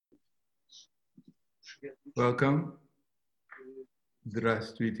Welcome.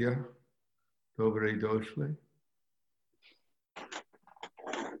 Здравствуйте. Добрый дошли.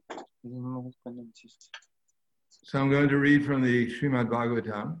 So I'm going to read from the Srimad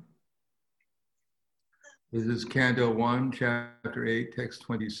Bhagavatam. This is Canto 1, Chapter 8, Text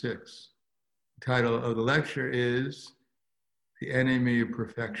 26. The title of the lecture is The Enemy of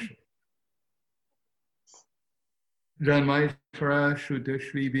Perfection. Janmaishvara Shuddha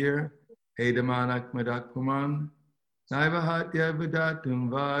Shribir Edamanak Madak Puman Naivahatya Vidatum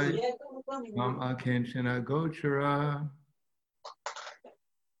Vai Mam Akenshana Gochara.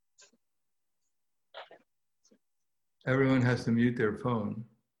 Everyone has to mute their phone.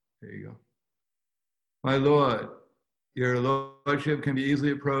 There you go. My Lord, your Lordship can be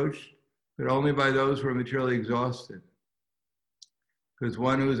easily approached, but only by those who are materially exhausted. Because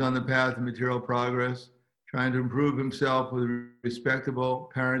one who is on the path of material progress, trying to improve himself with respectable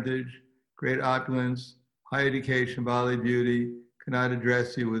parentage, great opulence, high education, bodily beauty, cannot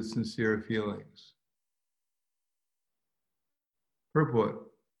address you with sincere feelings. Purport.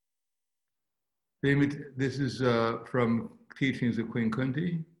 This is from teachings of Queen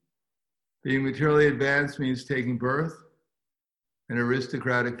Kunti. Being materially advanced means taking birth in an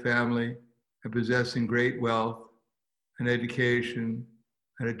aristocratic family and possessing great wealth and education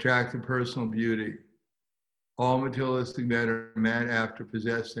and attractive personal beauty. All materialistic men are mad after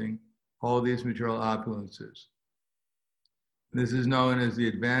possessing all these material opulences. This is known as the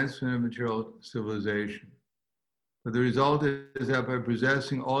advancement of material civilization. But the result is that by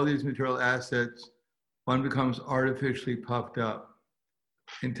possessing all these material assets, one becomes artificially puffed up,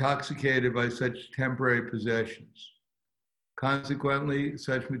 intoxicated by such temporary possessions. Consequently,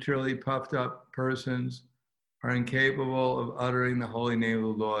 such materially puffed up persons are incapable of uttering the holy name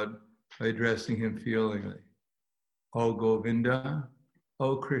of the Lord by addressing him feelingly. O Govinda,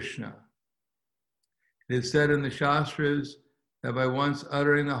 O Krishna. It is said in the Shastras that by once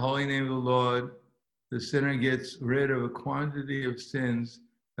uttering the holy name of the Lord, the sinner gets rid of a quantity of sins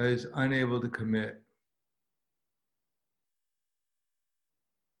that he is unable to commit.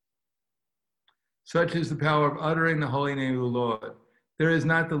 Such is the power of uttering the holy name of the Lord. There is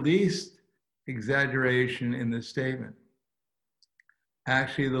not the least exaggeration in this statement.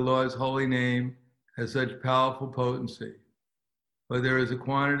 Actually, the Lord's holy name has such powerful potency, but there is a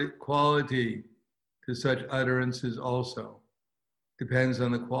quality to such utterances also. Depends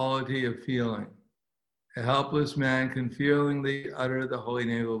on the quality of feeling. A helpless man can feelingly utter the holy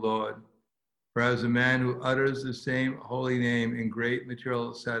name of the Lord, whereas a man who utters the same holy name in great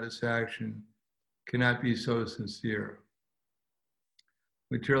material satisfaction cannot be so sincere.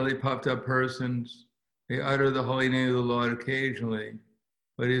 Materially puffed up persons may utter the holy name of the Lord occasionally,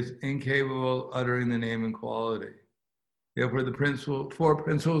 but is incapable of uttering the name in quality. Therefore, the four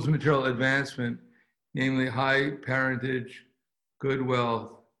principles of material advancement, namely high parentage, good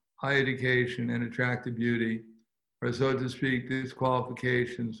wealth, high education, and attractive beauty, are, so to speak,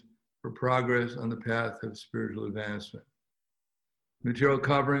 disqualifications for progress on the path of spiritual advancement. Material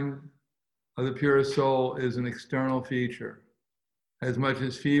covering of the pure soul is an external feature, as much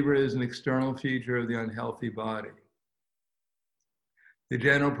as fever is an external feature of the unhealthy body. The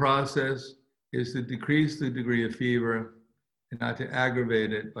general process is to decrease the degree of fever and not to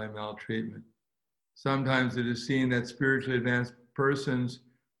aggravate it by maltreatment. Sometimes it is seen that spiritually advanced persons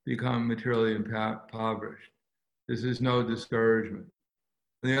become materially impoverished. This is no discouragement.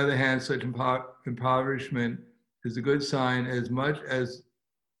 On the other hand, such impoverishment is a good sign as much as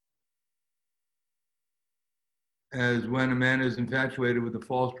when a man is infatuated with the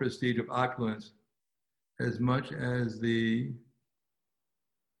false prestige of opulence, as much as there's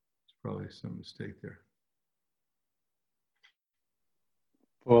probably some mistake there.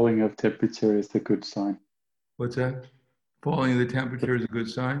 Falling of temperature is a good sign. What's that? Falling of the temperature is a good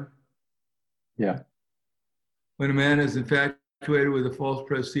sign? Yeah. When a man is infatuated with the false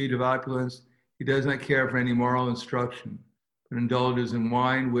prestige of opulence, he does not care for any moral instruction, but indulges in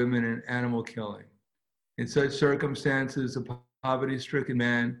wine, women, and animal killing. In such circumstances, a poverty-stricken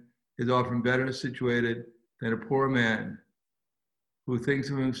man is often better situated than a poor man who thinks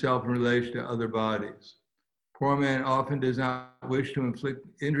of himself in relation to other bodies. Poor man often does not wish to inflict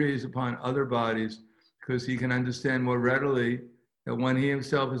injuries upon other bodies because he can understand more readily that when he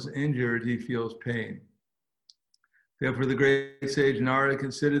himself is injured, he feels pain. Therefore, the great sage Narada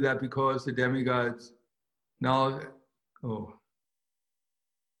considered that because the demigods knowledge, I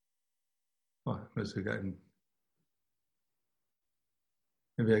must have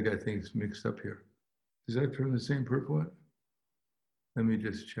maybe I got things mixed up here. Is that from the same purport? Let me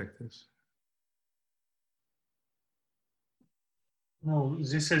just check this. No,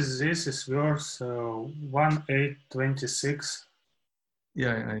 this is verse 1:8-26.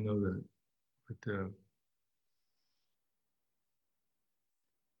 Yeah, I know that. But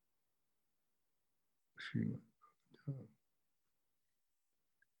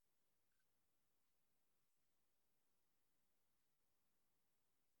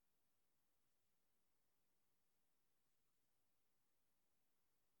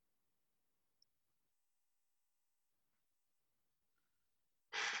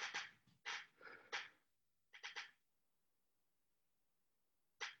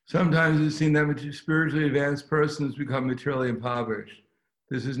sometimes it's seen that spiritually advanced persons become materially impoverished.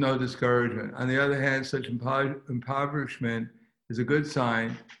 This is no discouragement. On the other hand, such impoverishment is a good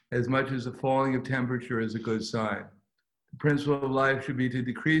sign as much as the falling of temperature is a good sign. The principle of life should be to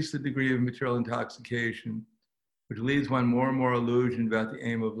decrease the degree of material intoxication, which leads one more and more illusion about the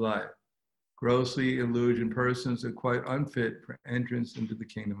aim of life. Grossly illusioned persons are quite unfit for entrance into the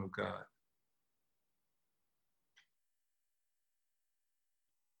kingdom of God.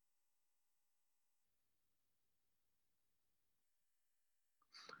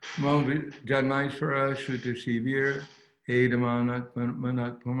 Janmaishvara Shuddha Shivir Edamanak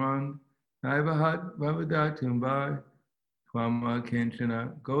Manakpaman Naivahat Bhavadatumbai Twama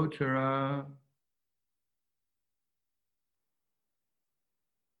Kinchana Gochara.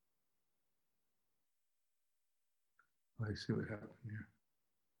 I see what happened here.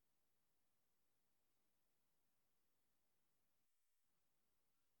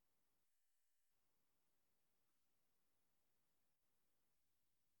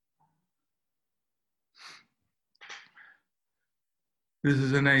 This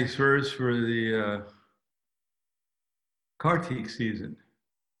is a nice verse for the Kartik season.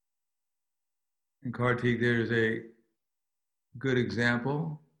 In Kartik, there's a good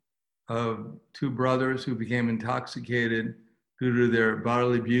example of two brothers who became intoxicated due to their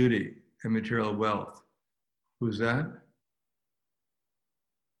bodily beauty and material wealth. Who's that?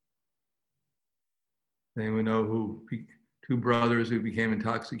 Anyone know who? Two brothers who became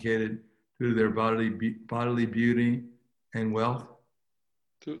intoxicated due to their bodily beauty and wealth?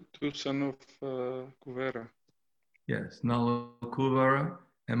 Two sons of Kuvera. Yes, Nala Kuvara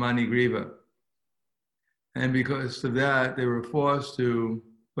and Manigriva. And because of that, they were forced to,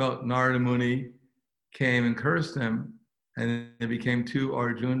 well, Narada Muni came and cursed them, and they became two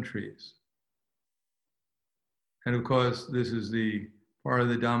Arjun trees. And of course, this is the part of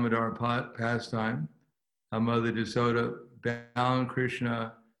the Damodar pastime. Mother Jasoda bound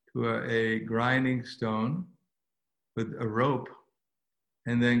Krishna to a grinding stone with a rope.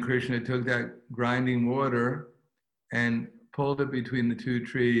 And then Krishna took that grinding water and pulled it between the two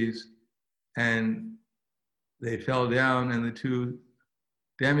trees, and they fell down, and the two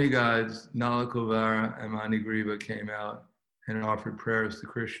demigods, Nalakuvara and Manigriva, came out and offered prayers to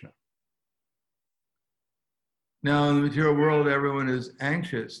Krishna. Now, in the material world, everyone is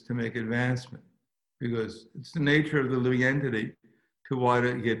anxious to make advancement because it's the nature of the living entity to want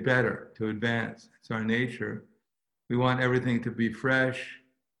to get better, to advance. It's our nature. We want everything to be fresh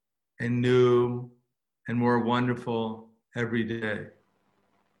and new and more wonderful every day.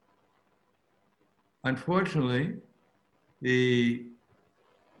 Unfortunately,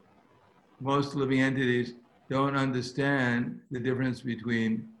 most living entities don't understand the difference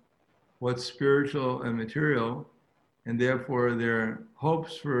between what's spiritual and material, and therefore their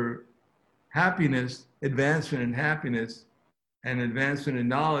hopes for happiness, advancement in happiness, and advancement in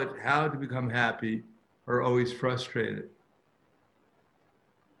knowledge, how to become happy, are always frustrated.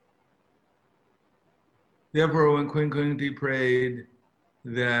 Therefore, when Queen Kunti prayed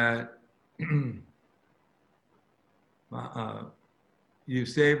that you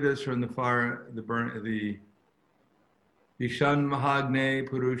saved us from the fire, the Vishan Mahagne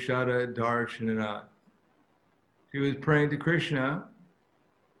Purushara Darshanana. She was praying to Krishna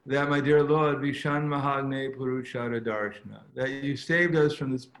that, my dear Lord, Vishan Mahagne Purushara Darshana, that you saved us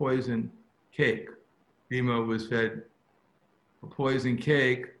from this poison cake. Bhima was fed a poison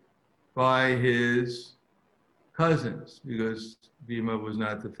cake by his cousins because Bhima was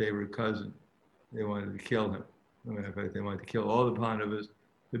not the favorite cousin. They wanted to kill him. In fact, they wanted to kill all the Pandavas.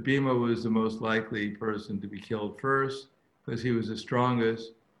 But Bhima was the most likely person to be killed first because he was the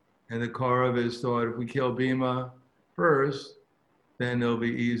strongest. And the Kauravas thought, if we kill Bhima first, then it'll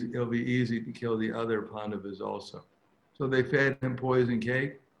be easy to kill the other Pandavas also. So they fed him poison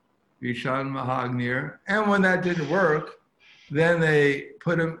cake, Vishan Mahagnir. And when that didn't work, then they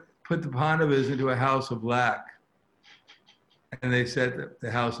put the Pandavas into a house of black. And they set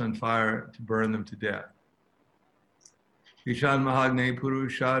the house on fire to burn them to death. Vishan Mahagne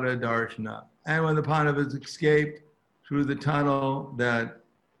Purushara Darshana. And when the Pandavas escaped through the tunnel that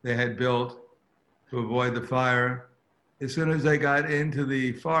they had built to avoid the fire. As soon as they got into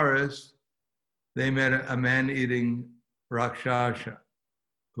the forest, they met a man-eating Rakshasa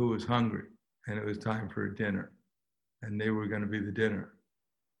who was hungry, and it was time for dinner, and they were going to be the dinner.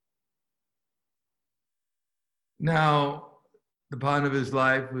 Now, the Pandava's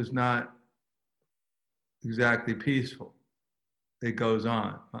life was not exactly peaceful. It goes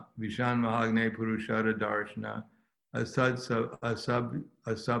on. Vishan Mahagne Purushara Darshana,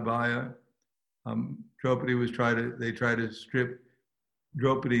 Asabhaya. Draupadi they tried to strip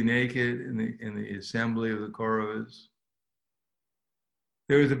Draupadi naked in the assembly of the Kauravas.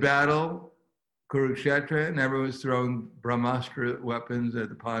 There was a battle, Kurukshetra, and everyone was throwing Brahmastra weapons at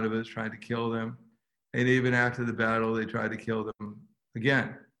the Pandavas, trying to kill them. And even after the battle, they tried to kill them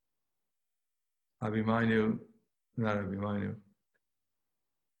again. Abhimanyu,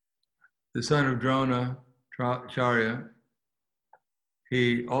 the son of Drona, Charya,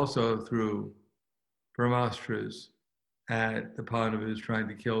 he also threw Brahmastras at the Pandavas, trying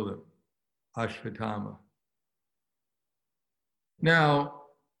to kill them, Ashvatthama. Now,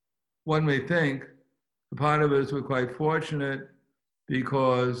 one may think the Pandavas were quite fortunate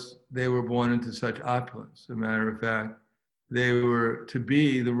because they were born into such opulence. As a matter of fact, they were to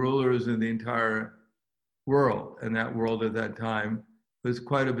be the rulers of the entire world, and that world at that time was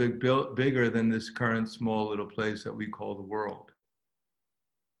quite a bit bigger than this current small little place that we call the world.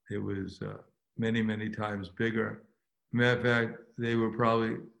 It was many, many times bigger. Matter of fact, they were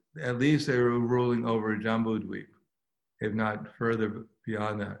probably, at least they were ruling over Jambudweep, if not further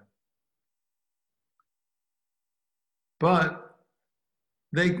beyond that. But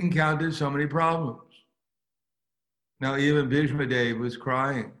they encountered so many problems. Now, even Bhishma Dev was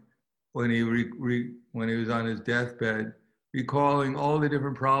crying when he was on his deathbed, recalling all the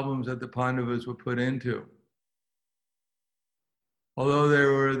different problems that the Pandavas were put into. Although they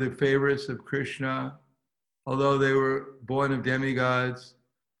were the favorites of Krishna, although they were born of demigods,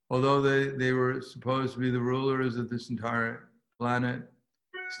 although they were supposed to be the rulers of this entire planet,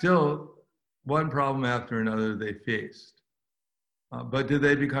 still one problem after another they faced. But did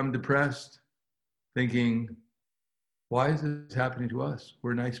they become depressed, thinking, why is this happening to us?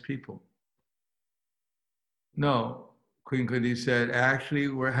 We're nice people. No, Queen Kunti said, actually,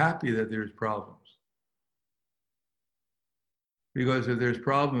 we're happy that there's problems. Because if there's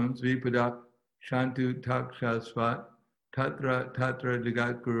problems, vipadak shantu takshasvat tatra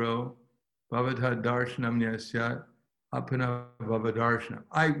jagat guru bhavata darshanam nyasyat apana bhavadarshanam.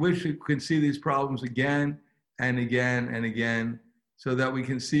 I wish we could see these problems again and again and again so that we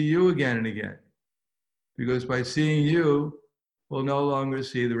can see you again and again. Because by seeing you, we'll no longer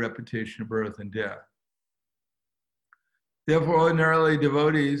see the repetition of birth and death. Therefore, ordinarily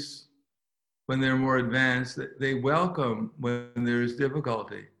devotees, when they're more advanced, they welcome when there's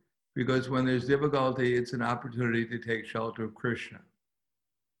difficulty, because when there's difficulty, it's an opportunity to take shelter of Krishna.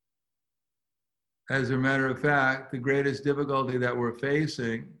 As a matter of fact, the greatest difficulty that we're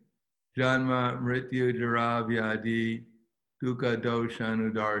facing, janma, mrityu, jara, vyadi, dukkha, dosha,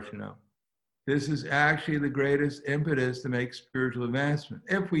 anudarshana. This is actually the greatest impetus to make spiritual advancement,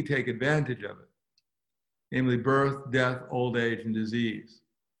 if we take advantage of it, namely birth, death, old age, and disease.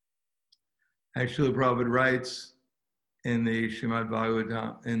 As Srila Prabhupada writes in the Srimad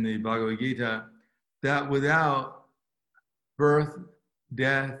Bhagavatam, in the Bhagavad Gita, that without birth,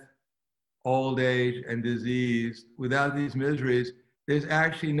 death, old age, and disease, without these miseries, there's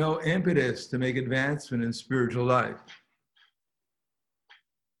actually no impetus to make advancement in spiritual life.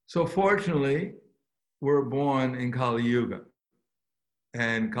 So fortunately, we're born in Kali Yuga.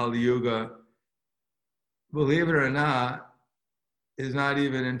 And Kali Yuga, believe it or not, is not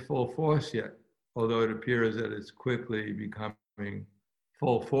even in full force yet, although it appears that it's quickly becoming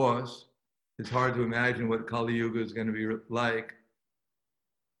full force. It's hard to imagine what Kali Yuga is going to be like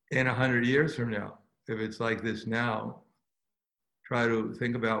in 100 years from now. If it's like this now, try to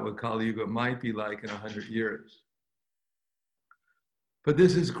think about what Kali Yuga might be like in 100 years. But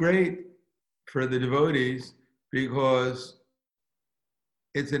this is great for the devotees because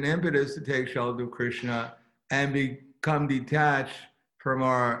it's an impetus to take shelter of Krishna and become detached from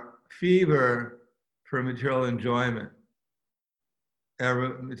our fever for material enjoyment.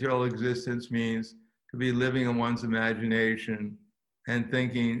 Material existence means to be living in one's imagination and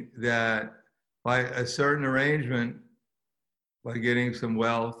thinking that by a certain arrangement, by getting some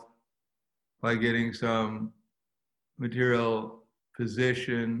wealth, by getting some material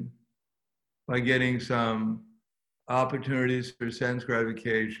position, by getting some opportunities for sense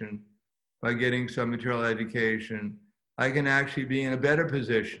gratification, by getting some material education, I can actually be in a better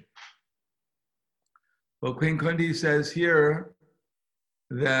position. Well, Queen Kunti says here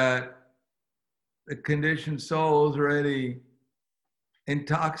that the conditioned soul is already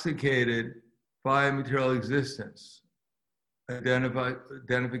intoxicated by material existence.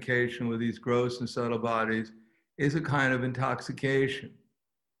 Identification with these gross and subtle bodies is a kind of intoxication.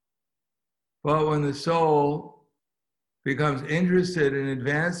 But when the soul becomes interested in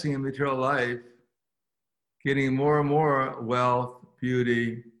advancing in material life, getting more and more wealth,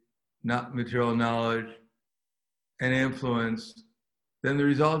 beauty, not material knowledge, and influence, then the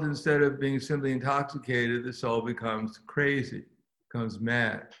result, instead of being simply intoxicated, the soul becomes crazy, becomes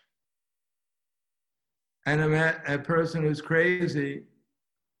mad. And a person who's crazy,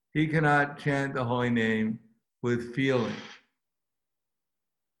 he cannot chant the holy name with feeling.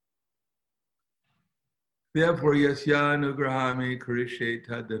 Therefore, yasya anugrahami karishe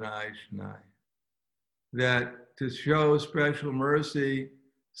tadanai shanai. That to show special mercy,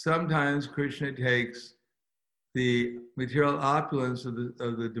 sometimes Krishna takes the material opulence of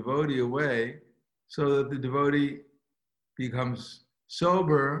the devotee away so that the devotee becomes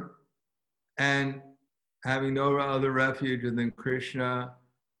sober and having no other refuge than Krishna,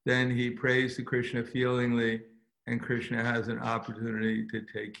 then he prays to Krishna feelingly and Krishna has an opportunity to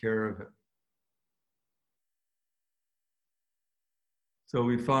take care of him. So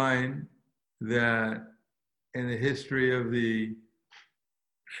we find that in the history of the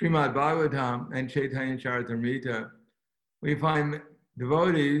Srimad Bhagavatam and Chaitanya Charitamrita, we find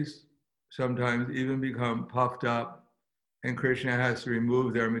devotees sometimes even become puffed up and Krishna has to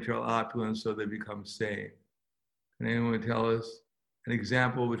remove their material opulence so they become sane. Can anyone tell us an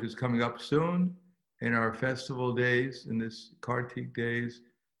example which is coming up soon in our festival days, in this Kartik days,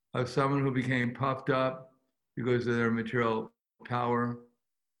 of someone who became puffed up because of their material power,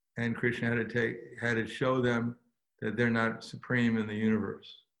 and Krishna had to show them that they're not supreme in the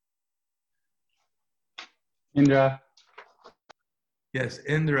universe? Indra. Yes,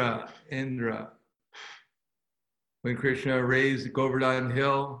 Indra. When Krishna raised Govardhan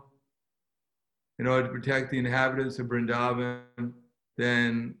Hill in order to protect the inhabitants of Vrindavan,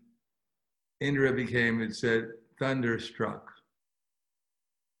 then Indra became, it said, thunderstruck,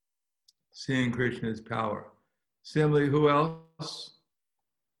 seeing Krishna's power. Similarly, who else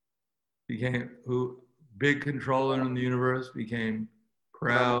big controller in the universe, became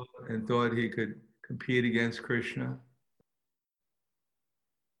proud and thought he could compete against Krishna?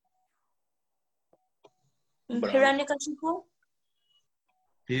 Hiranyakashipu?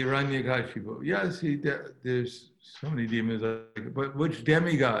 Hiranyakashipu. Yes, there's so many demons, but which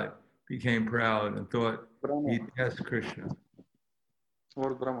demigod became proud and thought he'd test Krishna?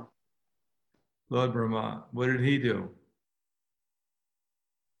 Lord Brahma. Lord Brahma. What did he do?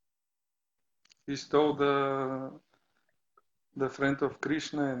 He stole the friend of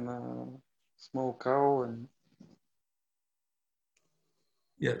Krishna and a small cow, and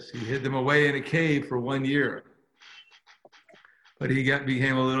Yes, he hid them away in a cave for 1 year. But he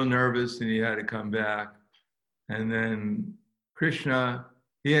became a little nervous and he had to come back. And then Krishna,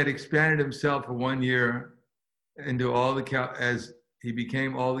 he had expanded himself for 1 year into all the as he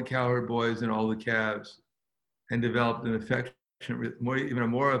became all the cowherd boys and all the calves, and developed an even a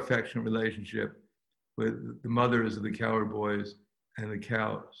more affectionate relationship with the mothers of the cowherd boys and the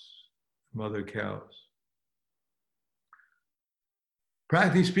cows, mother cows.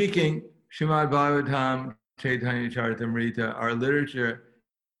 Practically speaking, Srimad Bhagavatam, Chaitanya Charitamrita, our literature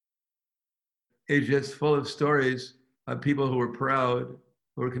is just full of stories of people who were proud,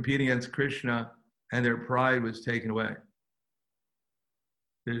 who were competing against Krishna, and their pride was taken away.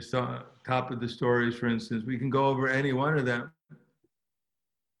 There's top of the stories, for instance. We can go over any one of them.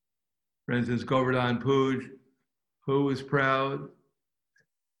 For instance, Govardhan Puj, who was proud?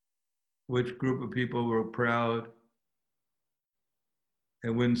 Which group of people were proud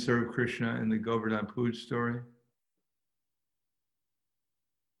and wouldn't serve Krishna in the Govardhan Puj story?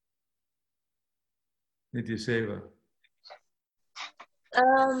 Nityaseva.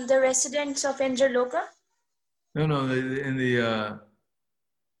 The residents of Indraloka? No, no.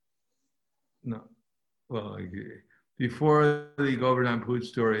 Well, before the Govardhan Puj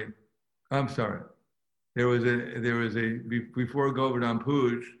story, I'm sorry. There was before Govardhan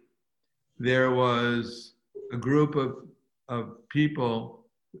Puj, there was a group of people,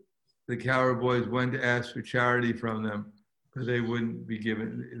 the cowherd boys went to ask for charity from them, but they wouldn't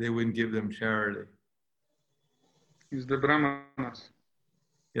give them charity. it's the Brahmanas.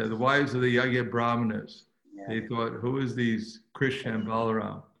 Yeah, the wives of the Yagya Brahmanas. Yeah. They thought, who is these Krishna and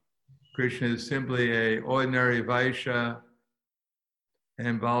Balaram? Krishna is simply an ordinary Vaishya,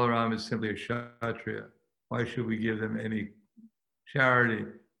 and Balaram is simply a Kshatriya. Why should we give them any charity?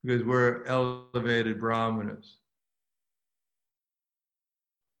 because we're elevated brahmanas.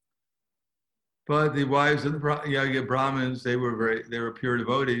 But the wives of the Yagya Brahmins, they were pure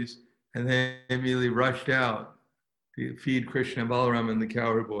devotees, and they immediately rushed out to feed Krishna, Balaram, and the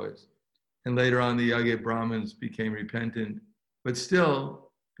cowherd boys. And later on, the Yagya Brahmins became repentant. But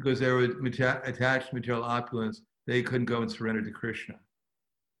still, because they were attached to material opulence, they couldn't go and surrender to Krishna.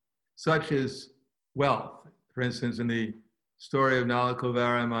 Such is wealth. For instance, in the story of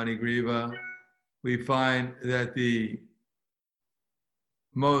Nalakuvara and Manigriva, we find that the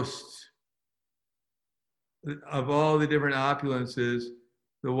most, of all the different opulences,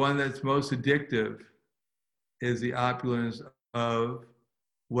 the one that's most addictive is the opulence of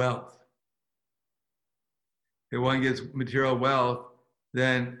wealth. If one gets material wealth,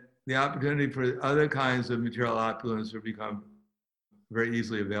 then the opportunity for other kinds of material opulence will become very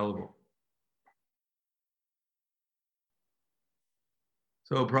easily available.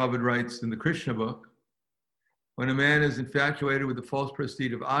 So Prabhupada writes in the Krishna book, when a man is infatuated with the false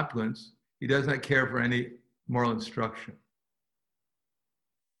prestige of opulence, he does not care for any moral instruction,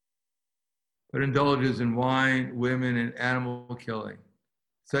 but indulges in wine, women, and animal killing.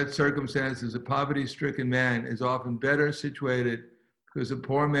 Such circumstances, a poverty-stricken man is often better situated because a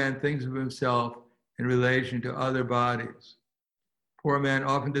poor man thinks of himself in relation to other bodies. Poor man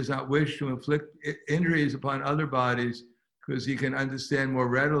often does not wish to inflict injuries upon other bodies because he can understand more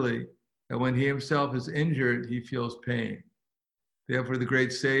readily that when he himself is injured, he feels pain. Therefore, the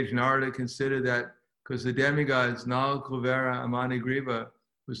great sage Narada considered that because the demigods Nal, Kuvera, and Manigriva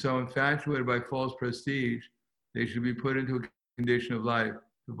were so infatuated by false prestige, they should be put into a condition of life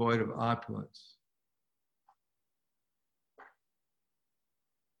devoid of opulence.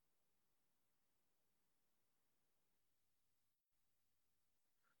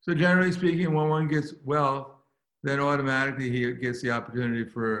 So generally speaking, when one gets wealth, then automatically he gets the opportunity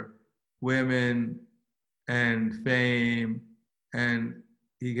for women and fame, and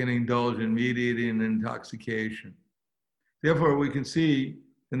he can indulge in meat eating and intoxication. Therefore, we can see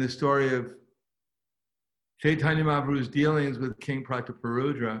in the story of Chaitanya Mahaprabhu's dealings with King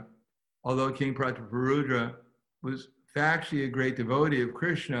Prataparudra, although King Prataparudra was factually a great devotee of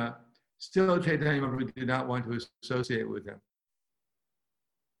Krishna, still Chaitanya Mahaprabhu did not want to associate with him.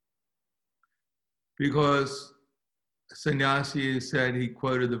 Because sannyasi said, he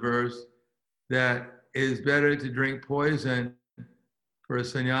quoted the verse, that it is better to drink poison for a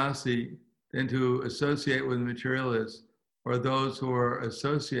sannyasi than to associate with materialists or those who are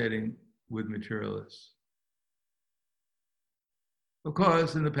associating with materialists. Of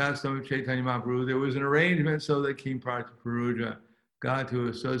course, in the pastime of Chaitanya Mahaprabhu, there was an arrangement so that King Prataparudra got to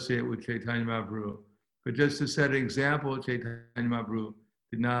associate with Chaitanya Mahaprabhu. But just to set an example, Chaitanya Mahaprabhu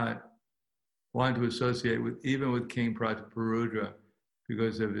did not want to associate with even with King Prataparudra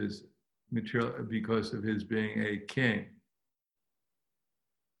because of his being a king.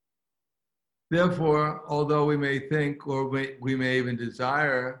 Therefore, although we may think or we may even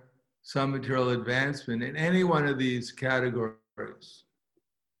desire some material advancement in any one of these categories,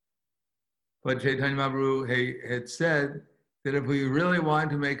 but Chaitanya Mahaprabhu had said that if we really want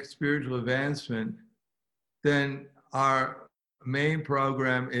to make spiritual advancement, then our main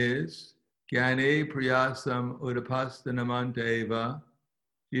program is Jnane Priyasam Udapastanamanta Eva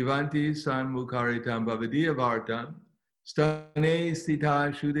Jivanti Sanmukaritam Bhavadiyavartam Stane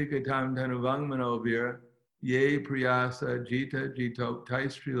Sita Shudikatam Tanuvang Manovir Ye Priyasa Jita Jito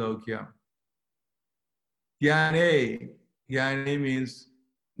Taistrilokyam. Jnane means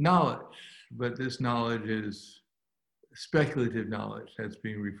knowledge, but this knowledge is speculative knowledge that's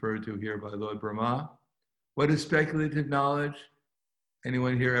being referred to here by Lord Brahma. What is speculative knowledge?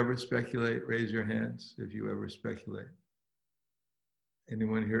 Anyone here ever speculate? Raise your hands if you ever speculate.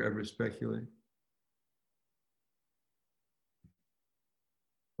 Anyone here ever speculate?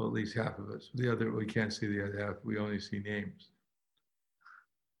 Well, at least half of us. The other, we can't see the other half. We only see names.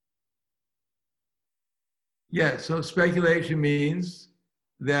 Yeah, so speculation means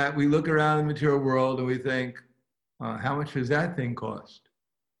that we look around the material world and we think, how much does that thing cost?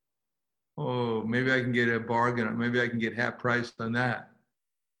 Oh, maybe I can get a bargain. Maybe I can get half price on that.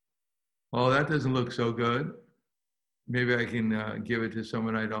 Oh, that doesn't look so good. Maybe I can give it to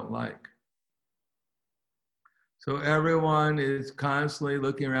someone I don't like. So everyone is constantly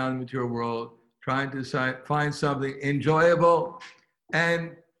looking around the material world, trying to find something enjoyable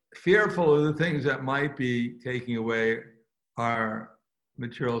and fearful of the things that might be taking away our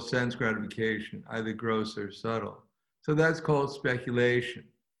material sense gratification, either gross or subtle. So that's called speculation.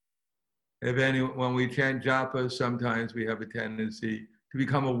 When we chant japa, sometimes we have a tendency to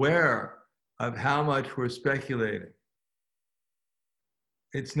become aware of how much we're speculating.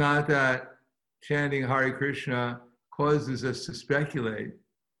 It's not that chanting Hare Krishna causes us to speculate.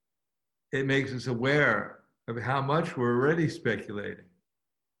 It makes us aware of how much we're already speculating.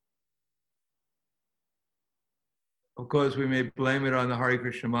 Of course, we may blame it on the Hare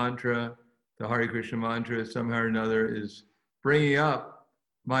Krishna mantra. The Hare Krishna mantra somehow or another is bringing up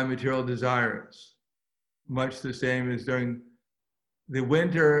my material desires. Much the same as during the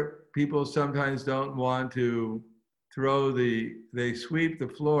winter, people sometimes don't want to they sweep the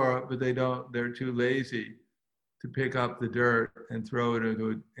floor, but they're too lazy to pick up the dirt and throw it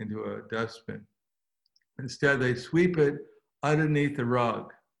into a dustbin. Instead, they sweep it underneath the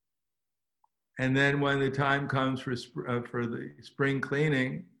rug. And then when the time comes for the spring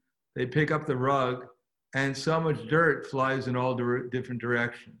cleaning, they pick up the rug and so much dirt flies in all different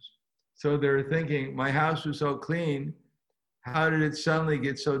directions. So they're thinking, my house was so clean, how did it suddenly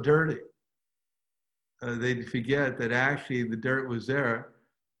get so dirty? They forget that actually the dirt was there.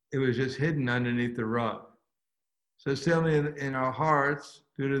 It was just hidden underneath the rug. So similarly in our hearts,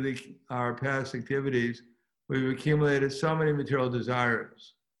 due to our past activities, we've accumulated so many material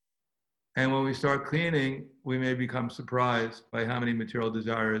desires. And when we start cleaning, we may become surprised by how many material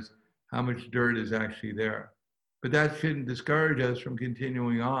desires, how much dirt is actually there. But that shouldn't discourage us from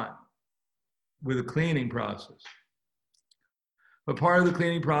continuing on with the cleaning process. But part of the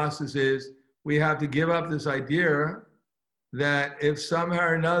cleaning process is we have to give up this idea that if somehow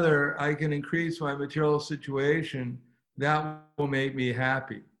or another I can increase my material situation, that will make me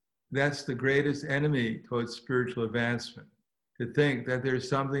happy. That's the greatest enemy towards spiritual advancement. To think that there's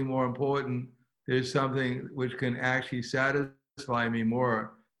something more important, there's something which can actually satisfy me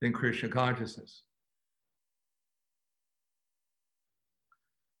more than Krishna consciousness.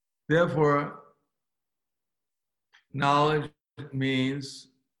 Therefore, knowledge means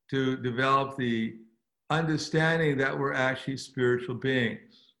to develop the understanding that we're actually spiritual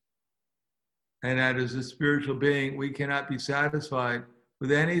beings. And that as a spiritual being, we cannot be satisfied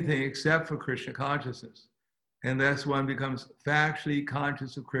with anything except for Krishna consciousness. Unless one becomes factually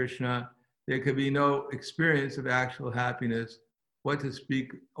conscious of Krishna, there could be no experience of actual happiness, what to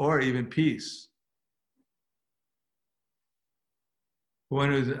speak, or even peace.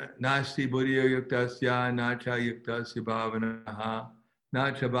 One who's nasti buddhiyo yuktasya, nacha yuktasya bhavanaha,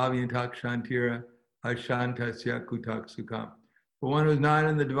 nacha bhavintak shantira, ashantasya kutak sukham. For one who's not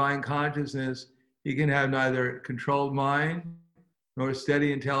in the divine consciousness, he can have neither controlled mind nor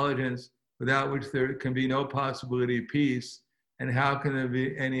steady intelligence, without which there can be no possibility of peace. And how can there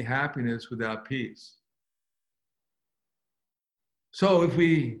be any happiness without peace? So if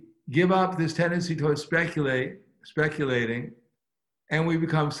we give up this tendency towards speculating, and we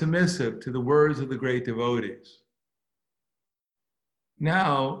become submissive to the words of the great devotees,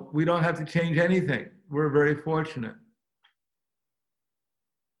 now we don't have to change anything. We're very fortunate.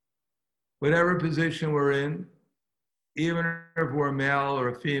 Whatever position we're in, even if we're a male or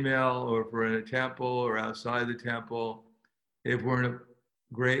a female, or if we're in a temple or outside the temple, if we're in a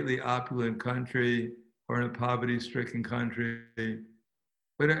greatly opulent country or in a poverty-stricken country,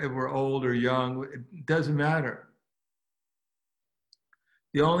 but if we're old or young, it doesn't matter.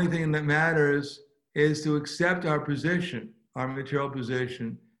 The only thing that matters is to accept our position, our material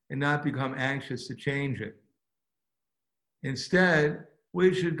position, and not become anxious to change it. Instead,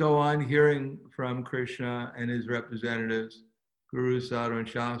 we should go on hearing from Krishna and his representatives, Guru, Sadhu, and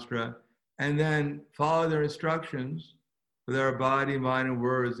Shastra, and then follow their instructions with our body, mind, and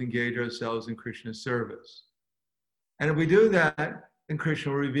words, engage ourselves in Krishna's service. And if we do that, then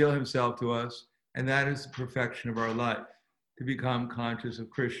Krishna will reveal himself to us, and that is the perfection of our life, to become conscious of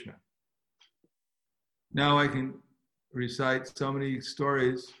Krishna. Now I can recite so many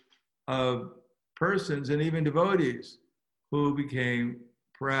stories of persons and even devotees who became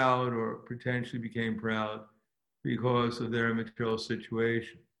proud or potentially became proud because of their material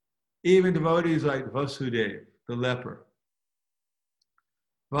situation. Even devotees like Vasudeva, the leper.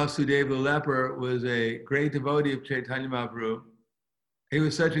 Vasudeva the leper was a great devotee of Chaitanya Mahaprabhu. He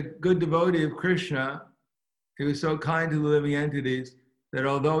was such a good devotee of Krishna. He was so kind to the living entities that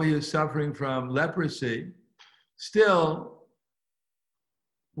although he was suffering from leprosy, still,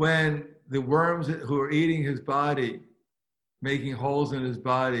 when the worms who were eating his body, making holes in his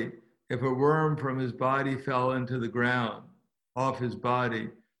body, if a worm from his body fell into the ground, off his body,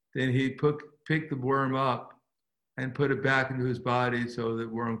 then he picked the worm up and put it back into his body so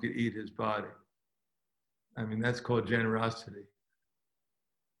that worm could eat his body. I mean, that's called generosity.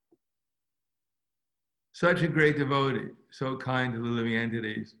 Such a great devotee, so kind to the living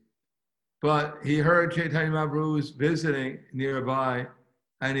entities. But he heard Chaitanya Mahaprabhu was visiting nearby,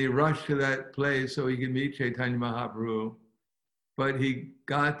 and he rushed to that place so he could meet Chaitanya Mahaprabhu. but he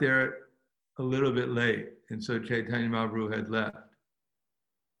got there a little bit late, and so Chaitanya Mahaprabhu had left.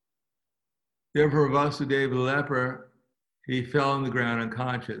 Therefore, Vasudeva the leper, he fell on the ground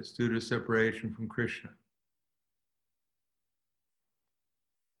unconscious due to separation from Krishna.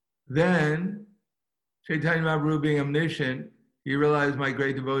 Then, Chaitanya Mahaprabhu, being omniscient, he realized my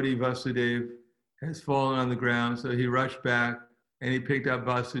great devotee Vasudeva has fallen on the ground, so he rushed back and he picked up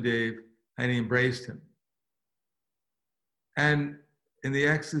Vasudeva and he embraced him. And in the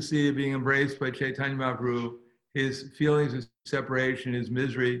ecstasy of being embraced by Chaitanya Mahaprabhu, his feelings of separation, his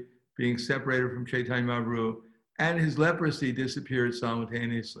misery, being separated from Chaitanya Mahaprabhu, and his leprosy disappeared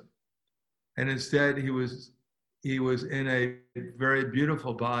simultaneously. And instead, he was in a very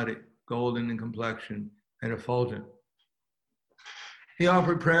beautiful body, golden in complexion and effulgent. He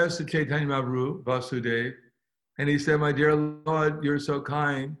offered prayers to Chaitanya Mahaprabhu, Vasudeva, and he said, "My dear Lord, you're so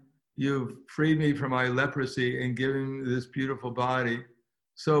kind. You've freed me from my leprosy and given me this beautiful body.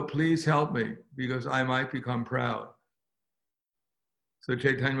 So please help me because I might become proud." So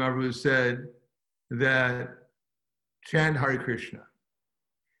Chaitanya Mahaprabhu said that chant Hare Krishna.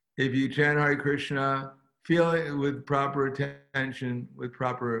 If you chant Hare Krishna, feel it with proper attention, with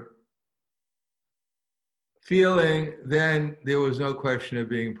proper feeling, then there was no question of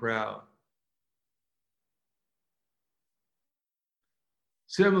being proud.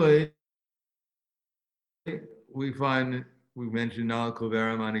 Similarly, we mentioned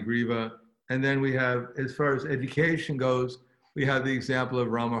Nalakuvara, Manigriva, and then we have, as far as education goes, we have the example of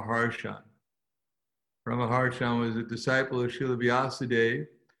Ramaharshan. Ramaharshan was a disciple of Srila Vyasadeva,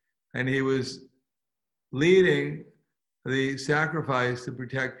 and he was leading the sacrifice to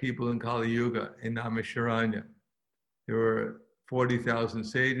protect people in Kali Yuga in Naimisharanya. There were 40,000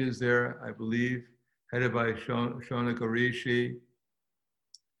 sages there, I believe, headed by Shonaka Rishi,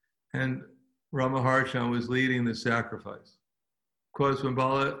 and Ramaharshan was leading the sacrifice. Of course, when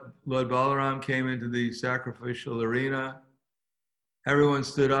Lord Balaram came into the sacrificial arena, everyone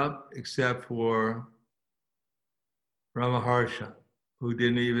stood up except for Ramaharshan, who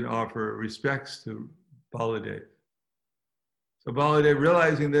didn't even offer respects to Baladev. So Baladev,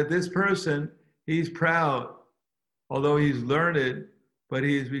 realizing that this person, he's proud, although he's learned, but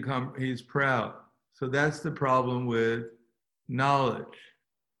he's proud. So that's the problem with knowledge.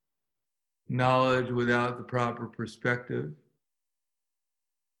 Knowledge without the proper perspective,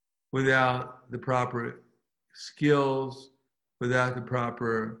 without the proper skills, without the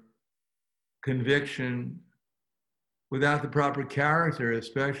proper conviction, without the proper character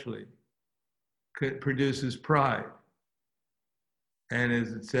especially, produces pride. And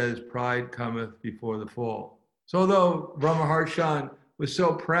as it says, pride cometh before the fall. So although Ramaharshan was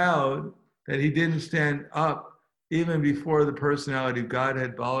so proud that he didn't stand up even before the personality of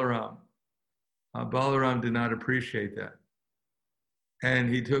Godhead Balaram, Balaram did not appreciate that. And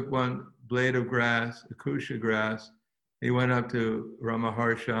he took one blade of grass, acacia grass, he went up to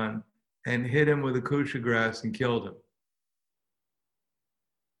Ramaharshan and hit him with acacia grass and killed him.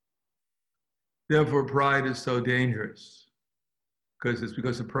 Therefore, pride is so dangerous, because it's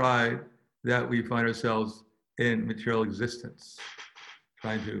because of pride that we find ourselves in material existence,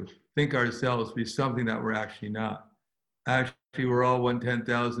 trying to think ourselves to be something that we're actually not. Actually, we're all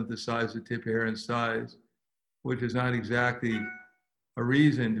 1/10,000th the size of tip hair in size, which is not exactly a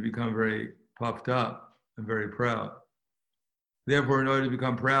reason to become very puffed up and very proud. Therefore, in order to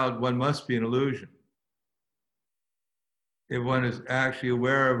become proud, one must be an illusion. If one is actually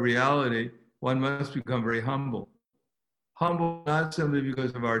aware of reality, one must become very humble. Humble not simply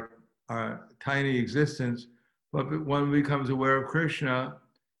because of our tiny existence, but when one becomes aware of Krishna,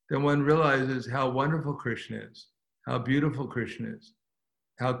 then one realizes how wonderful Krishna is, how beautiful Krishna is,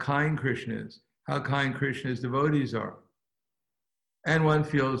 how kind Krishna is, how kind Krishna's devotees are. And one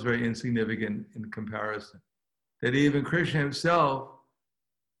feels very insignificant in comparison. That even Krishna himself,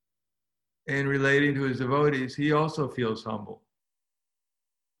 in relating to his devotees, he also feels humble.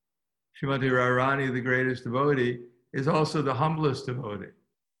 Srimati Radharani, the greatest devotee, is also the humblest devotee,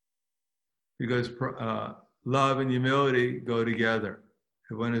 because love and humility go together.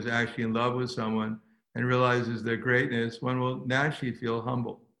 If one is actually in love with someone and realizes their greatness, one will naturally feel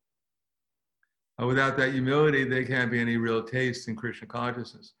humble. Without that humility, there can't be any real taste in Krishna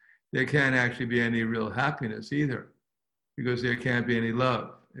consciousness. There can't actually be any real happiness either, because there can't be any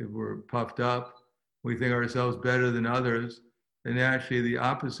love. If we're puffed up, we think ourselves better than others, then actually the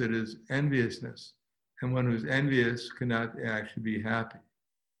opposite is enviousness. And one who's envious cannot actually be happy.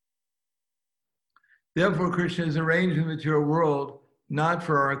 Therefore, Krishna has arranged the material world not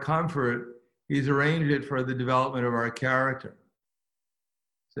for our comfort, he's arranged it for the development of our character.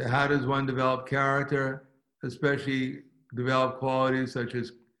 So how does one develop character, especially develop qualities such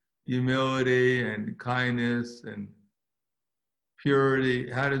as humility and kindness and purity.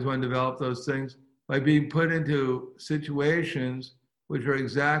 How does one develop those things? By being put into situations which are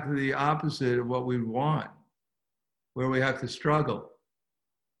exactly the opposite of what we want, where we have to struggle.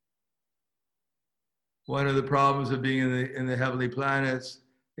 One of the problems of being in the heavenly planets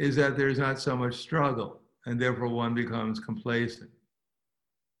is that there's not so much struggle, and therefore one becomes complacent.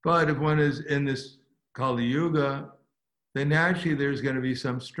 But if one is in this Kali Yuga, then naturally there's going to be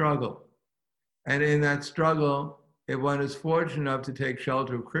some struggle. And in that struggle, if one is fortunate enough to take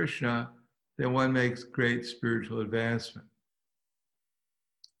shelter of Krishna, then one makes great spiritual advancement.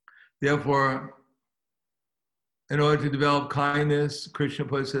 Therefore, in order to develop kindness, Krishna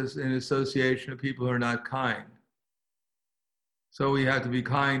puts us in association of people who are not kind. So we have to be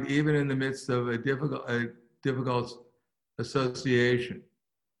kind even in the midst of a difficult association.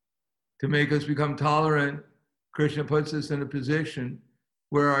 To make us become tolerant, Krishna puts us in a position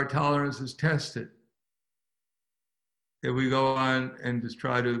where our tolerance is tested. If we go on and just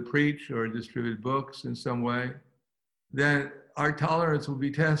try to preach or distribute books in some way, then our tolerance will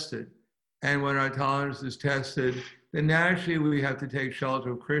be tested. And when our tolerance is tested, then naturally we have to take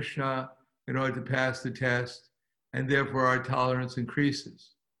shelter of Krishna in order to pass the test, and therefore our tolerance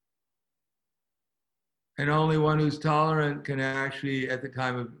increases. And only one who's tolerant can actually, at the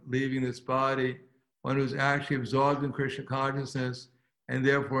time of leaving this body, one who's actually absorbed in Krishna consciousness and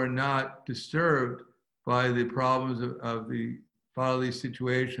therefore not disturbed by the problems of the bodily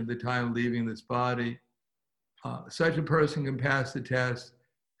situation at the time of leaving this body, such a person can pass the test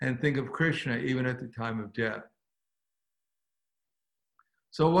and think of Krishna even at the time of death.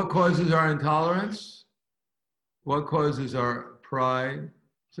 So what causes our intolerance? What causes our pride?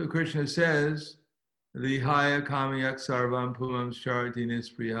 So Krishna says, Vihaya kamayak sarvam pumam sharati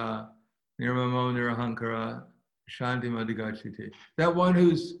nispriha nirmamo nirahankara shanti madhigachiti. That one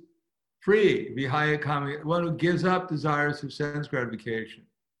who's free, vihaya kamayak, one who gives up desires of sense gratification,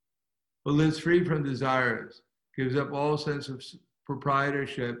 who lives free from desires, gives up all sense of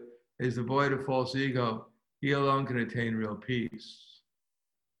proprietorship, is devoid of false ego, he alone can attain real peace.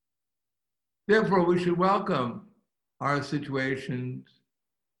 Therefore, we should welcome our situations,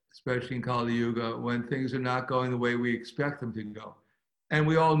 especially in Kali Yuga, when things are not going the way we expect them to go. And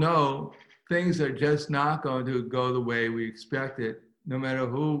we all know things are just not going to go the way we expect it, no matter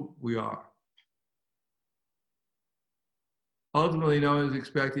who we are. Ultimately, no one is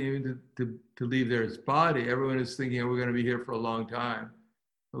expecting even to leave their body. Everyone is thinking, oh, we're going to be here for a long time.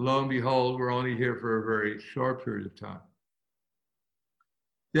 But lo and behold, we're only here for a very short period of time.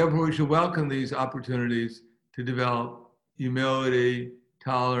 Therefore, we should welcome these opportunities to develop humility,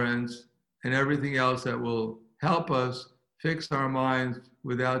 tolerance, and everything else that will help us fix our minds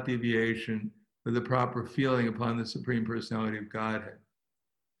without deviation with a proper feeling upon the Supreme Personality of Godhead.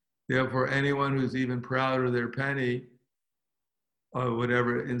 Therefore, anyone who's even proud of their penny, or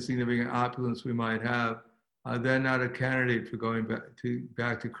whatever insignificant opulence we might have, they're not a candidate for going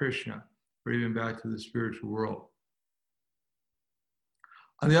back to Krishna, or even back to the spiritual world.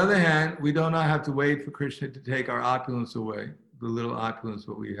 On the other hand, we do not have to wait for Krishna to take our opulence away, the little opulence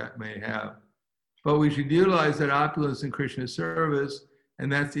that we may have. But we should utilize that opulence in Krishna's service,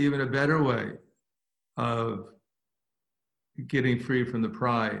 and that's even a better way of getting free from the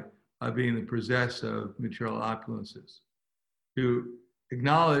pride of being the possessor of material opulences. To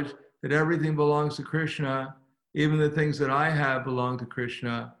acknowledge that everything belongs to Krishna, even the things that I have belong to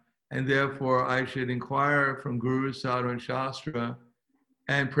Krishna, and therefore I should inquire from Guru, Sadhu, and Shastra,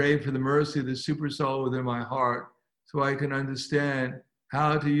 and pray for the mercy of the super soul within my heart, so I can understand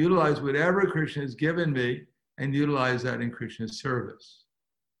how to utilize whatever Krishna has given me and utilize that in Krishna's service.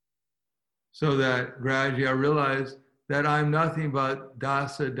 So that gradually I realize that I'm nothing but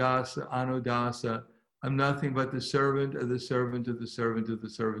dasa, anudasa. I'm nothing but the servant of the servant of the servant of the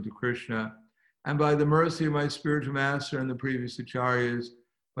servant of Krishna. And by the mercy of my spiritual master and the previous acharyas,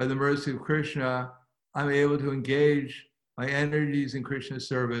 by the mercy of Krishna, I'm able to engage my energies in Krishna's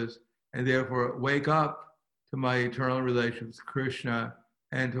service and therefore wake up to my eternal relationship with Krishna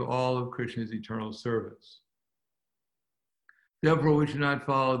and to all of Krishna's eternal service. Therefore, we should not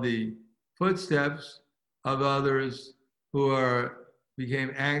follow the footsteps of others who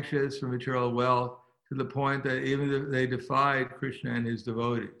became anxious for material wealth to the point that even they defied Krishna and his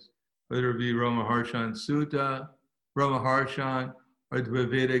devotees, whether it be Ramaharshan Sutta, Ramaharshan, or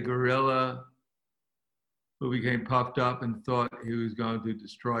Dvivida Gorilla, who became puffed up and thought he was going to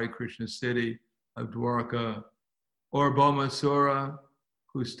destroy Krishna's city of Dwarka, or Bhaumasura,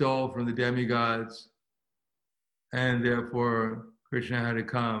 who stole from the demigods, and therefore Krishna had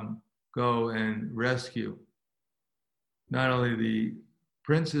to go and rescue not only the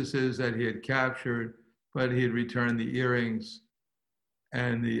princesses that he had captured, but he had returned the earrings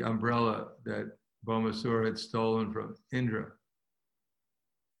and the umbrella that Bhaumasura had stolen from Indra.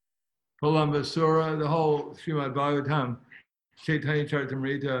 Pulambasura, the whole Srimad Bhagavatam, Chaitanya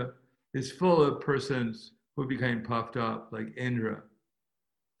Charitamrita is full of persons who became puffed up, like Indra.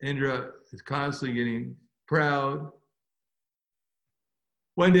 Indra is constantly getting proud.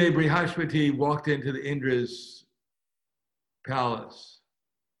 One day, Brihaspati walked into the Indra's palace,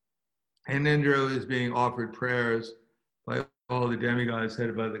 and Indra was being offered prayers by all the demigods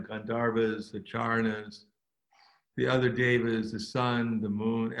headed by the Gandharvas, the Charanas, the other devas, the sun, the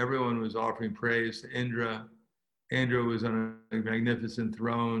moon. Everyone was offering praise to Indra. Indra was on a magnificent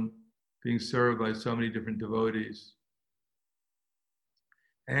throne, being served by so many different devotees.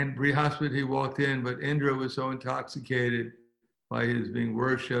 And Brihaspati walked in, but Indra was so intoxicated by his being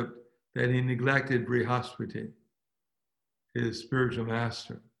worshipped that he neglected Brihaspati, his spiritual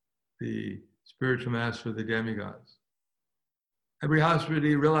master, the spiritual master of the demigods. And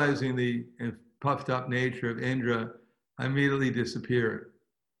Brihaspati, realizing the puffed up nature of Indra, immediately disappeared.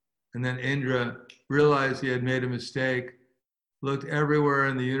 And then Indra realized he had made a mistake, looked everywhere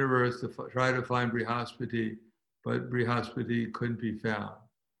in the universe to try to find Brihaspati, but Brihaspati couldn't be found.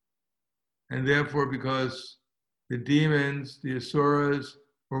 And therefore, because the demons, the asuras,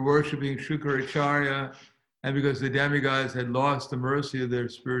 were worshiping Shukracharya, and because the demigods had lost the mercy of their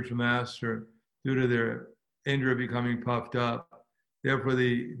spiritual master due to their Indra becoming puffed up, therefore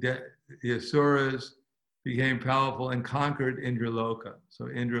the asuras became powerful and conquered Indraloka. So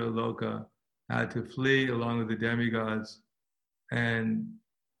Indraloka had to flee along with the demigods, and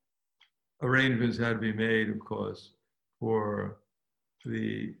arrangements had to be made, of course, for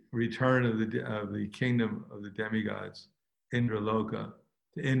the return of the kingdom of the demigods, Indraloka,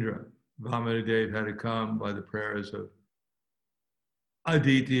 to Indra. Vamanadev had to come by the prayers of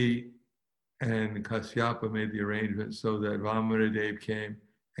Aditi, and Kasyapa made the arrangements so that Vamanadev came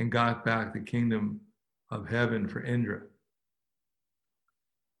and got back the kingdom of heaven for Indra.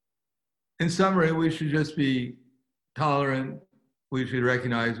 In summary, we should just be tolerant. We should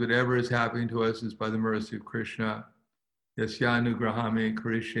recognize whatever is happening to us is by the mercy of Krishna. Yasyanu grahame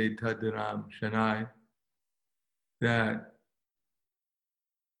karishe taddanam shanai. That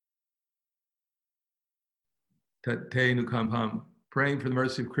tate nukampam, praying for the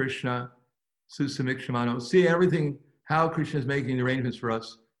mercy of Krishna, susamikshamano. See everything, how Krishna is making the arrangements for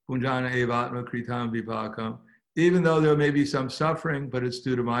us. Punjana evatma kritam vipakam. Even though there may be some suffering, but it's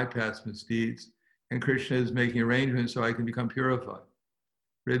due to my past misdeeds. And Krishna is making arrangements so I can become purified.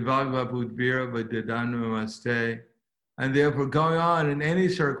 Ridvagva budvira vadidanu. And therefore, going on in any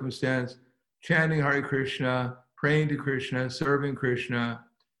circumstance, chanting Hare Krishna, praying to Krishna, serving Krishna,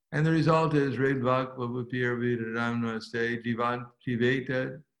 and the result is Ridvak Vavapir Vidaramnaste Jivan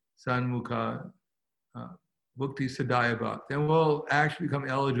Jiveta Sanmukha Bhukti Sadayabhak. Then we'll actually become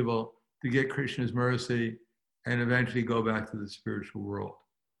eligible to get Krishna's mercy and eventually go back to the spiritual world.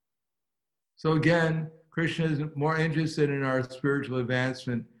 So again, Krishna is more interested in our spiritual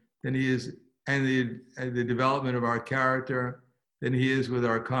advancement than he is and the development of our character than he is with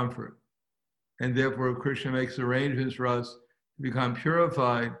our comfort. And therefore, if Krishna makes arrangements for us to become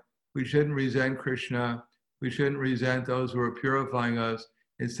purified, we shouldn't resent Krishna. We shouldn't resent those who are purifying us.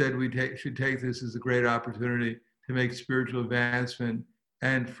 Instead, we should take this as a great opportunity to make spiritual advancement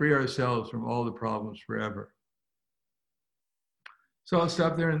and free ourselves from all the problems forever. So I'll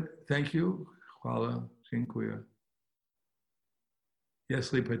stop there and thank you. Hvala, dziękuję.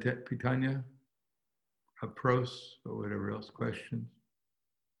 Yesli Pitanya, Apros, or whatever else, questions?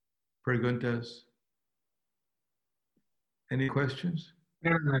 Preguntas? Any questions?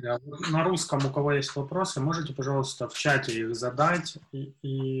 На русском, у кого есть вопросы, можете, пожалуйста, в чате их задать,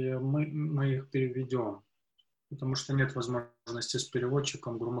 и мы их переведем. Потому что нет возможности с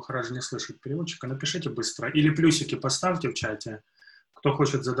переводчиком. Гуру Махарадж не слышит переводчика. Напишите быстро. Или плюсики поставьте в чате. Кто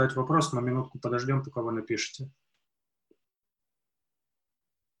хочет задать вопрос, мы минутку подождем, пока вы напишете.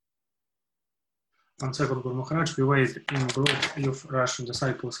 One second, Guru Maharaj, we wait in group if Russian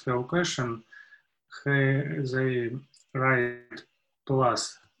disciples have a question. They write to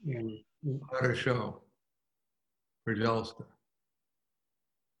us in Хорошо. Пожалуйста.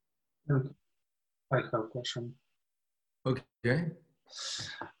 I have a question. Okay.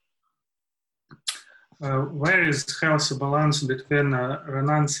 Where is healthy balance between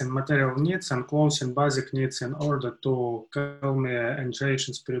renouncing material needs and closing basic needs in order to calm the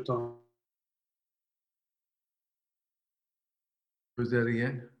engaged spirit of? Was that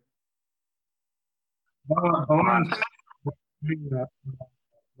again? Balance between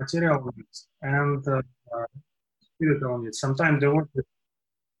material needs and spiritual needs. Sometimes they want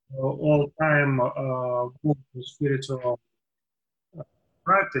all time go to spiritual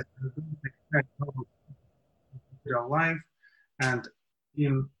practice and don't expect real life. And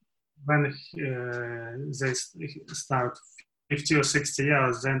when they start 50 or 60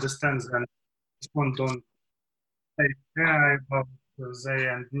 years, they understand that one don't take care about they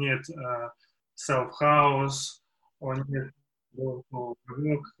and need self-house or need to go to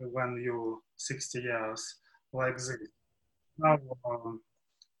work when you 60 years like this. Now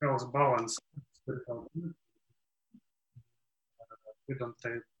health balance, we don't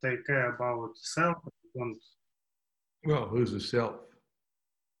take care about self, we don't. Well, who's the self?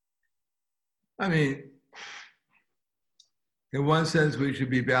 I mean, in one sense, we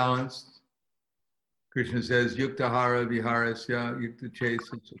should be balanced. Krishna says, Yuktahara viharasya, yukta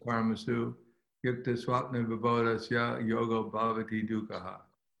chesasya karmasu, yukta swapna vibodasya, yoga bhavati dukkha.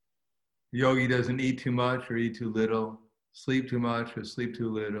 Yogi doesn't eat too much or eat too little, sleep too much or sleep too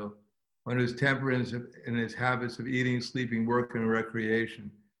little. One whose temperance and his habits of eating, sleeping, work, and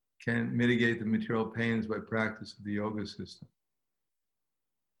recreation can mitigate the material pains by practice of the yoga system.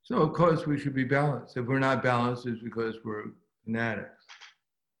 So, of course, we should be balanced. If we're not balanced, it's because we're fanatics.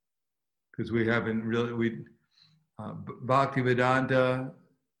 Because we haven't really, Bhaktivedanta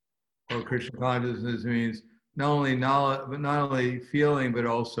or Krishna consciousness means not only knowledge, but not only feeling, but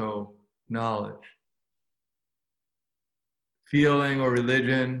also knowledge. Feeling or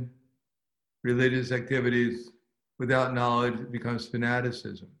religion, religious activities without knowledge becomes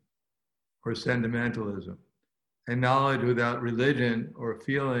fanaticism or sentimentalism. And knowledge without religion or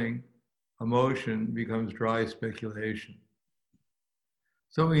feeling, emotion becomes dry speculation.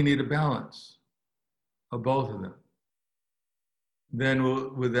 So we need a balance of both of them.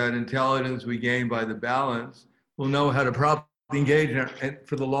 Then with that intelligence we gain by the balance, we'll know how to properly engage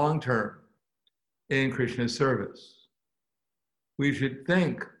for the long term in Krishna's service. We should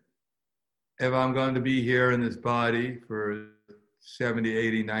think, if I'm going to be here in this body for 70,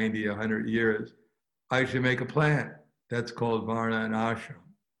 80, 90, 100 years, I should make a plan. That's called Varna and Ashram.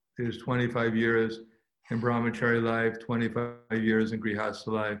 There's 25 years in Brahmachari life, 25 years in Grihastha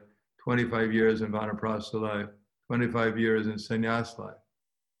life, 25 years in Vanaprastha life, 25 years in Sannyas life.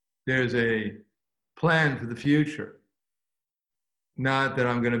 There's a plan for the future. Not that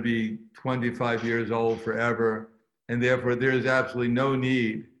I'm going to be 25 years old forever, and therefore there is absolutely no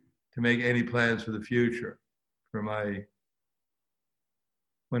need to make any plans for the future for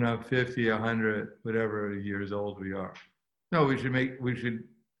when I'm 50, 100, whatever years old we are. No, we should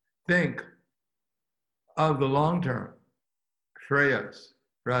think of the long term, shreyas,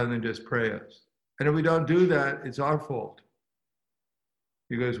 rather than just prayas. And if we don't do that, it's our fault.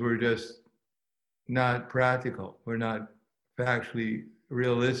 Because we're just not practical. We're not factually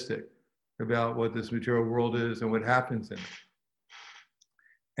realistic about what this material world is and what happens in it.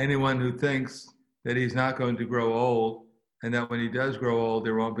 Anyone who thinks that he's not going to grow old, and that when he does grow old,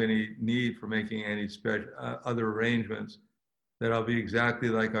 there won't be any need for making any special other arrangements, that I'll be exactly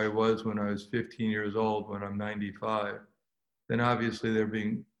like I was when I was 15 years old when I'm 95, then obviously they're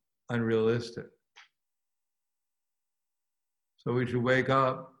being unrealistic. So we should wake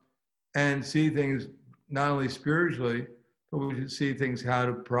up and see things not only spiritually, but we should see things how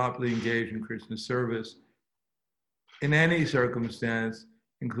to properly engage in Krishna's service in any circumstance,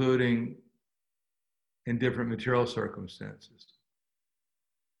 including in different material circumstances.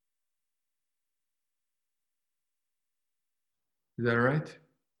 Is that right?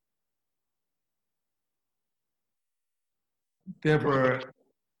 Therefore,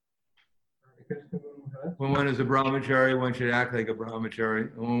 when one is a brahmachari, one should act like a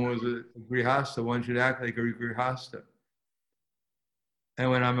brahmachari. And when one was a grihasta, one should act like a grihasta. And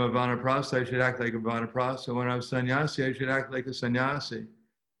when I'm a vanaprastha, I should act like a vanaprastha. When I'm sannyasi, I should act like a sannyasi.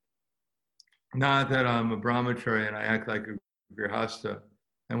 Not that I'm a brahmachari and I act like a grihasta.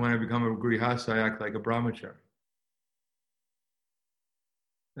 And when I become a grihasta, I act like a brahmachari.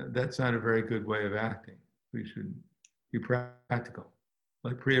 That's not a very good way of acting. We should be practical.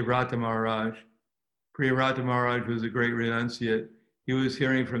 Like Priyavrata Maharaj. Priyavrata Maharaj was a great renunciate. He was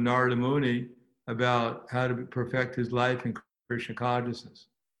hearing from Narada Muni about how to perfect his life in Krishna consciousness.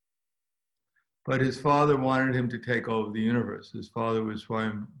 But his father wanted him to take over the universe. His father was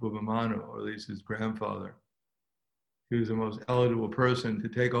Swayambhuva Manu, or at least his grandfather. He was the most eligible person to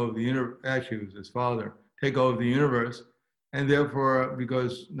take over the universe. Actually, it was his father, take over the universe. And therefore,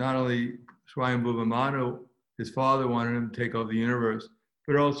 because not only Swayambhuva Manu, his father wanted him to take over the universe,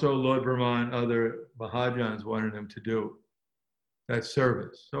 but also Lord Brahma and other Mahajans wanted him to do that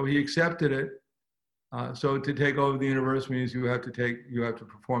service. So he accepted it. So to take over the universe means you have to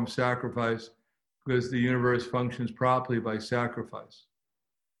perform sacrifice because the universe functions properly by sacrifice.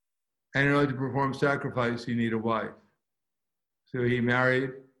 And in order to perform sacrifice, you need a wife. So he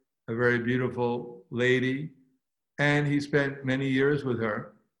married a very beautiful lady, and he spent many years with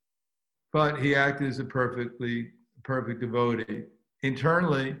her, but he acted as a perfect devotee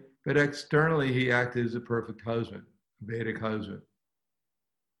internally, but externally he acted as a perfect husband, a Vedic husband.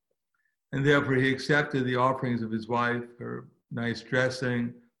 And therefore he accepted the offerings of his wife, her nice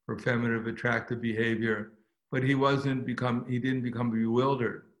dressing, her feminine, attractive behavior, but he didn't become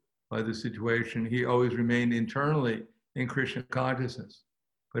bewildered by the situation. He always remained internally in Krishna consciousness,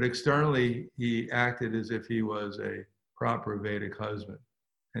 but externally he acted as if he was a proper Vedic husband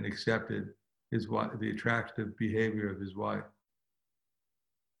and accepted the attractive behavior of his wife.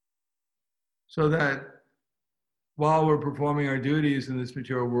 So that while we're performing our duties in this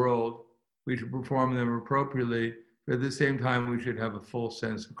material world, we should perform them appropriately, but at the same time, we should have a full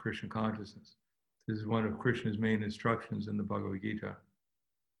sense of Krishna consciousness. This is one of Krishna's main instructions in the Bhagavad Gita.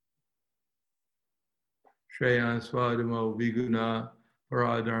 Shreyan swadamo viguna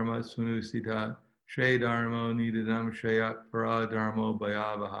paradharma sunusita shreydharmo nidadam shreyat paradharmo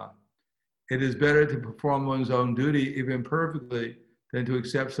bhayavaha. It is better to perform one's own duty, even perfectly, than to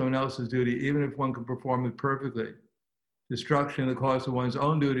accept someone else's duty, even if one can perform it perfectly. Destruction in the course of one's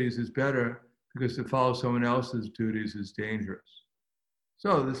own duties is better because to follow someone else's duties is dangerous.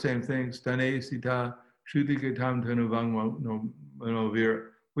 So the same thing, stane sita shuddhikatam tanuvang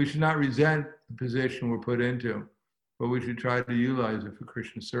manovir. We should not resent the position we're put into, but we should try to utilize it for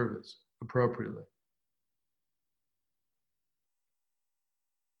Krishna service appropriately.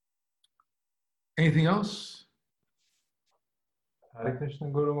 Anything else? Hare Krishna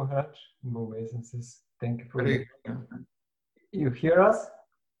Guru Maharaj, obeisances. Thank you for Hare- You hear us?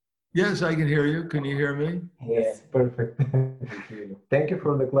 Yes, I can hear you. Can you hear me? Yes, perfect. Thank you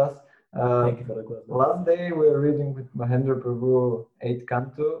for the class. Thank you for the class. Last day we were reading with Mahendra Prabhu 8th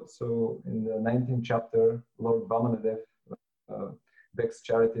canto. So in the 19th chapter, Lord Vamanadev begs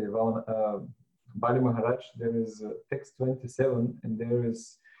charity. Bali Maharaj, there is text 27, and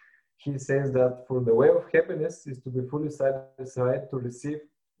he says that for the way of happiness is to be fully satisfied to receive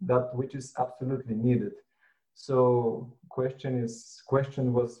that which is absolutely needed. So question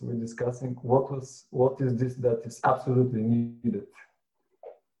was we're discussing what is this that is absolutely needed?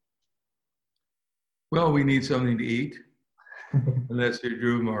 Well, we need something to eat, unless you're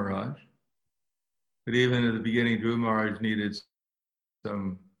Dhruv Maharaj. But even at the beginning, Dhruv Maharaj needed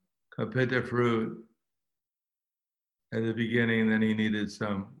some kapita fruit at the beginning, and then he needed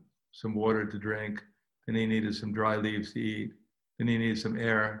some water to drink, then he needed some dry leaves to eat, then he needed some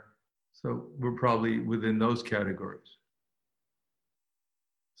air. So we're probably within those categories.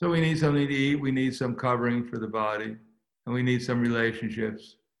 So we need something to eat, we need some covering for the body, and we need some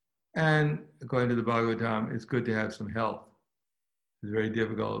relationships. And according to the Bhagavatam, it's good to have some health. It's very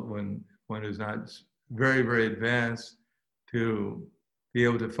difficult when one is not very, very advanced to be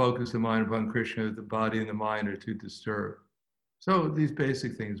able to focus the mind upon Krishna if the body and the mind are too disturbed. So these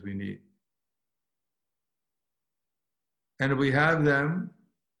basic things we need. And if we have them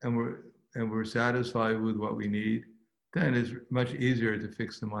and we're satisfied with what we need, then it's much easier to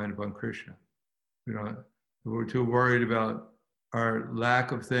fix the mind upon Krishna. If we're too worried about our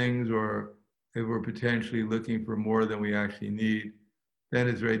lack of things, or if we're potentially looking for more than we actually need, then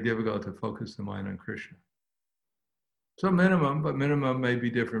it's very difficult to focus the mind on Krishna. So minimum may be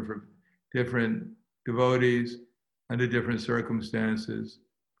different for different devotees under different circumstances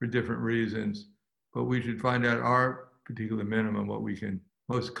for different reasons, but we should find out our particular minimum, what we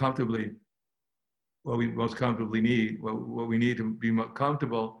most comfortably need, what we need to be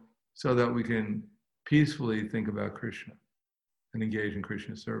comfortable so that we can peacefully think about Krishna and engage in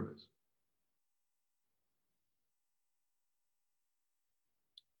Krishna service.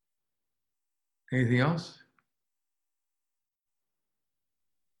 Anything else?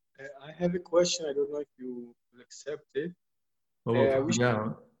 I have a question. I don't know if you will accept it. I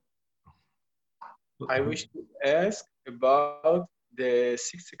wish to ask about the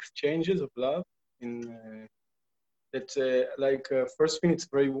 6 exchanges of love. First thing, it's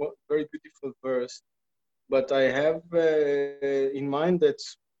very beautiful verse, but I have in mind that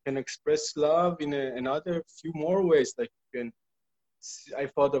you can express love in another few more ways. Like I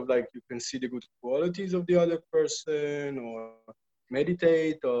thought of you can see the good qualities of the other person, or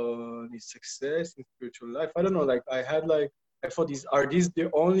meditate on his success in spiritual life. I don't know. I thought, are these the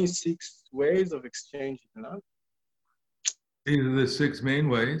only 6 ways of exchanging love? These are the 6 main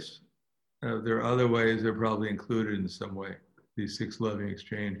ways. There are other ways that are probably included in some way, these 6 loving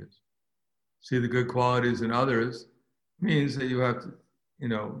exchanges. See the good qualities in others means that you have to,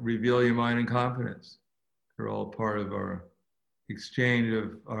 reveal your mind and confidence. They're all part of our exchange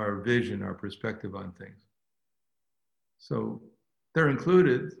of our vision, our perspective on things. So they're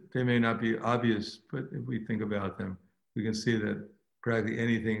included. They may not be obvious, but if we think about them, we can see that practically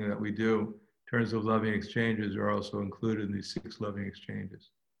anything that we do in terms of loving exchanges are also included in these 6 loving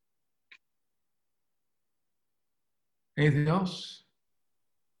exchanges. Anything else?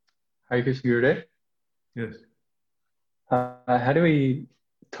 Hare Krishna Gurudev. Yes. How do we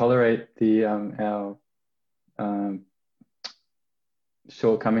tolerate our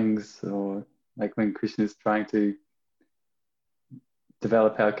shortcomings, or like when Krishna is trying to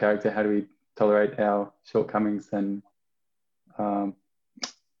develop our character, how do we tolerate our shortcomings and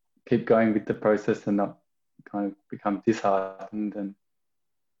keep going with the process and not kind of become disheartened? And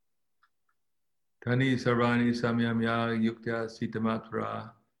Tani sarvani samyamya yuktya sitamatra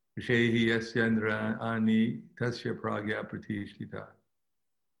vishehi yasyandra ani tasya pragya pratishtita.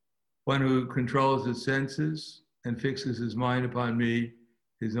 One who controls his senses and fixes his mind upon me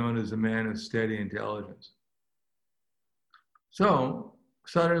is known as a man of steady intelligence. So,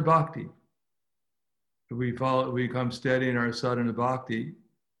 sadhana bhakti. If we become steady in our sadhana bhakti,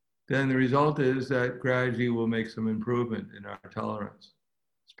 then the result is that gradually we'll make some improvement in our tolerance.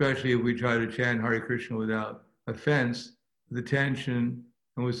 Especially if we try to chant Hare Krishna without offense, with attention,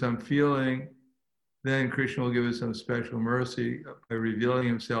 and with some feeling, then Krishna will give us some special mercy by revealing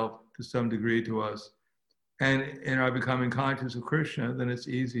himself to some degree to us. And in our becoming conscious of Krishna, then it's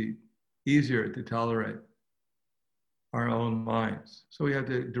easier to tolerate our own minds. So we have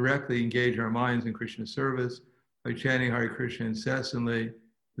to directly engage our minds in Krishna service by chanting Hare Krishna incessantly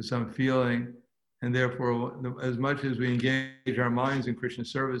with some feeling. And therefore, as much as we engage our minds in Krishna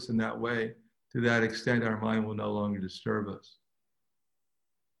service in that way, to that extent, our mind will no longer disturb us.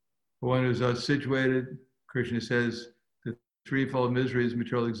 For one who is thus situated, Krishna says, the threefold miseries of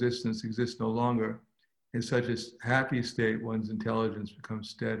material existence exist no longer. In such a happy state, one's intelligence becomes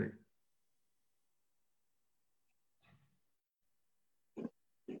steady.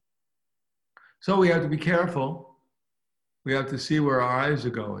 So we have to be careful. We have to see where our eyes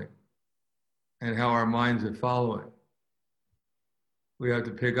are going and how our minds are following. We have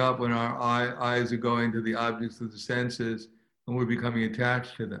to pick up when our eyes are going to the objects of the senses and we're becoming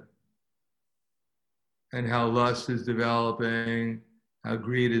attached to them. And how lust is developing, how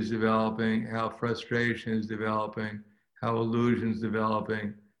greed is developing, how frustration is developing, how illusion is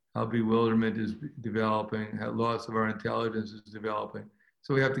developing, how bewilderment is developing, how loss of our intelligence is developing.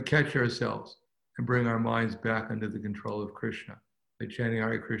 So we have to catch ourselves and bring our minds back under the control of Krishna by chanting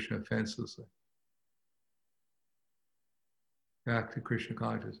Hare Krishna offenselessly. Back to Krishna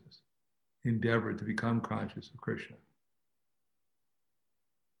consciousness. Endeavor to become conscious of Krishna.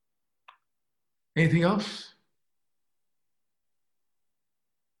 Anything else?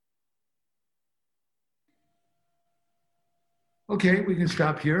 Okay, we can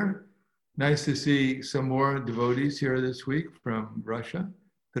stop here. Nice to see some more devotees here this week from Russia.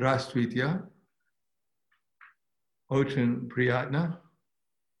 Здравствуйте. Очень приятно.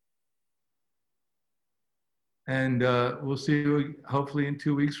 And we'll see you hopefully in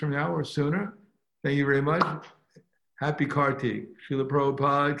 2 weeks from now or sooner. Thank you very much. Happy Kartik. Srila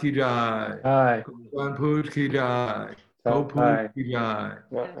Prabhupada ki jai. Hi. Gopal Puj ki jai. Gopal ki jai.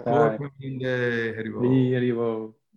 Gaur Praminde Hari Bol. Hari Bol.